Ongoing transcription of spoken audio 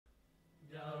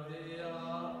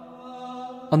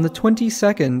on the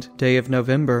 22nd day of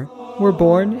November, were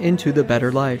born into the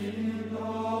better life.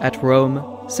 At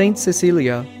Rome, Saint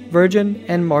Cecilia, virgin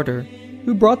and martyr,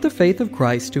 who brought the faith of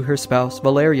Christ to her spouse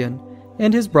Valerian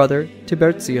and his brother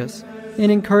Tiburtius,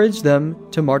 and encouraged them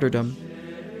to martyrdom.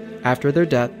 After their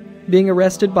death, being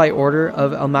arrested by order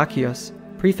of Almachius,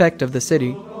 prefect of the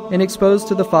city, and exposed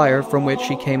to the fire from which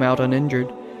she came out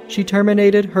uninjured, she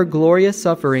terminated her glorious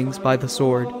sufferings by the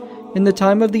sword, in the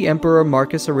time of the Emperor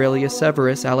Marcus Aurelius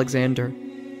Severus Alexander.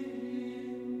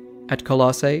 At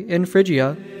Colossae in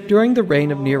Phrygia, during the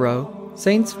reign of Nero,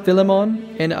 Saints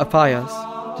Philemon and Appius,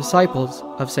 disciples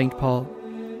of St. Paul.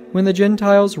 When the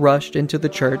Gentiles rushed into the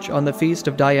church on the feast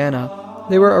of Diana,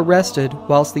 they were arrested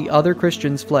whilst the other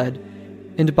Christians fled,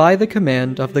 and by the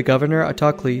command of the governor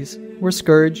Autocles were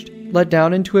scourged, let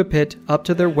down into a pit up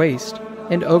to their waist,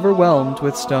 and overwhelmed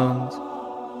with stones.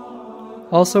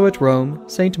 Also at Rome,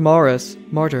 Saint Maurus,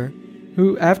 martyr,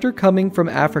 who, after coming from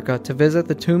Africa to visit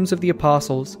the tombs of the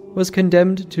apostles, was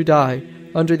condemned to die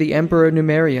under the Emperor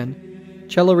Numerian,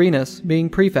 Cellerinus being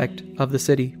prefect of the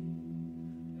city.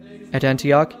 At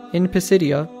Antioch, in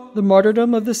Pisidia, the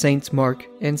martyrdom of the saints Mark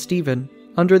and Stephen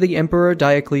under the Emperor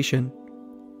Diocletian.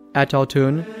 At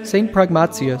Autun, Saint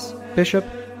Pragmatius, bishop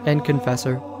and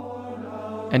confessor.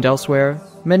 And elsewhere,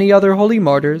 many other holy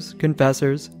martyrs,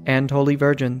 confessors, and holy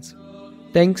virgins.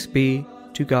 Thanks be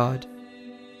to God.